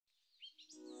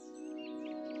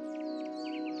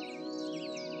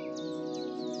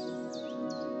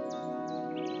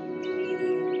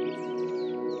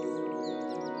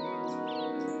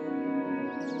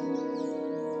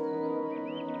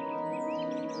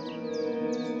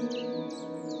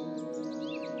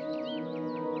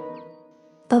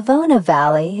Bavona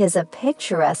Valley is a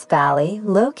picturesque valley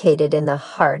located in the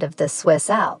heart of the Swiss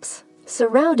Alps,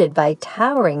 surrounded by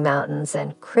towering mountains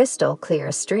and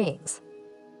crystal-clear streams.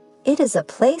 It is a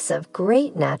place of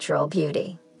great natural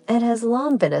beauty and has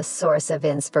long been a source of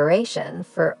inspiration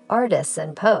for artists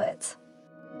and poets.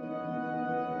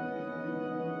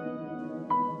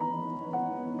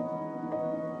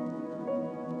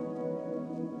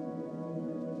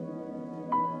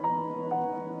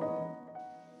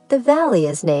 The valley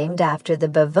is named after the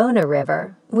Bavona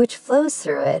River, which flows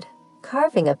through it,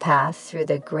 carving a path through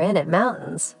the granite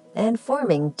mountains and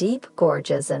forming deep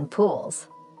gorges and pools.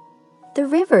 The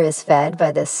river is fed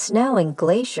by the snow and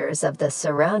glaciers of the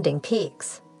surrounding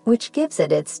peaks, which gives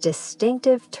it its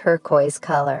distinctive turquoise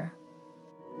color.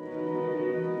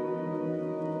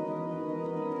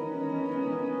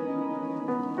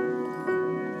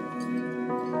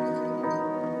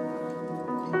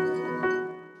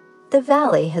 The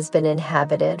valley has been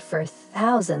inhabited for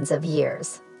thousands of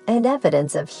years, and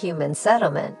evidence of human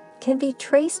settlement can be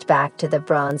traced back to the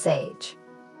Bronze Age.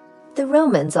 The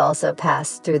Romans also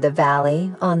passed through the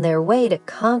valley on their way to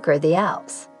conquer the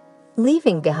Alps,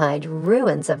 leaving behind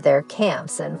ruins of their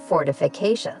camps and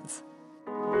fortifications.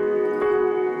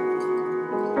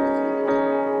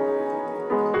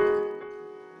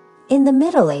 In the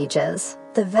Middle Ages,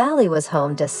 the valley was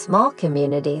home to small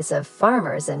communities of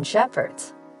farmers and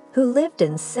shepherds, who lived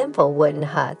in simple wooden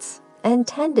huts and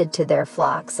tended to their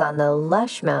flocks on the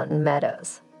lush mountain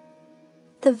meadows.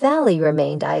 The valley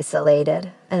remained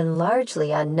isolated and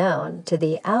largely unknown to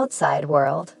the outside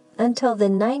world until the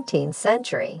 19th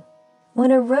century,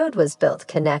 when a road was built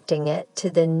connecting it to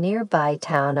the nearby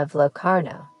town of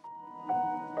Locarno.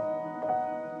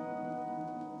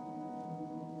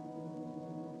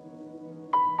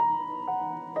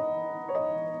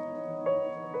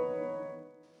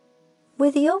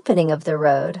 With the opening of the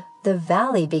road, the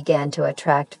valley began to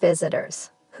attract visitors,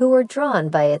 who were drawn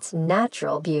by its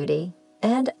natural beauty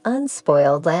and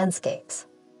unspoiled landscapes.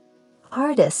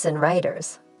 Artists and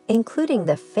writers, including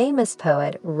the famous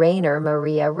poet Rainer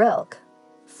Maria Rilke,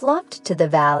 flocked to the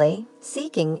valley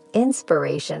seeking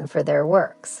inspiration for their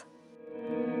works.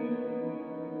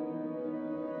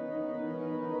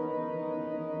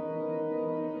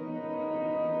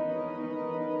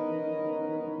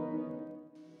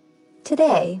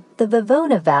 Today, the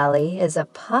Bavona Valley is a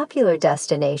popular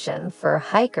destination for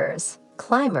hikers,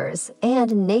 climbers,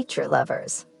 and nature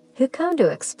lovers who come to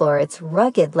explore its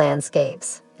rugged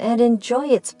landscapes and enjoy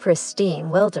its pristine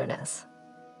wilderness.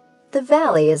 The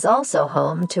valley is also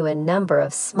home to a number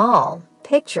of small,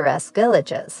 picturesque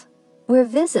villages where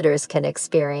visitors can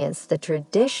experience the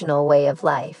traditional way of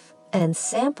life and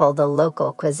sample the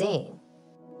local cuisine.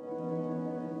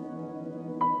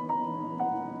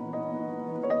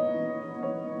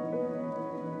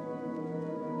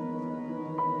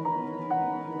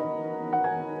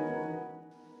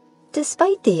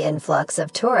 Despite the influx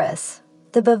of tourists,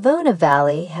 the Bavona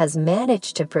Valley has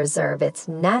managed to preserve its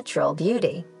natural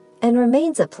beauty and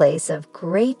remains a place of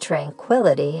great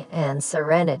tranquility and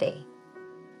serenity.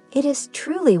 It is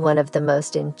truly one of the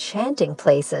most enchanting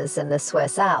places in the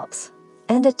Swiss Alps,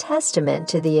 and a testament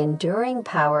to the enduring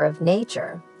power of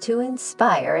nature to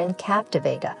inspire and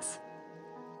captivate us.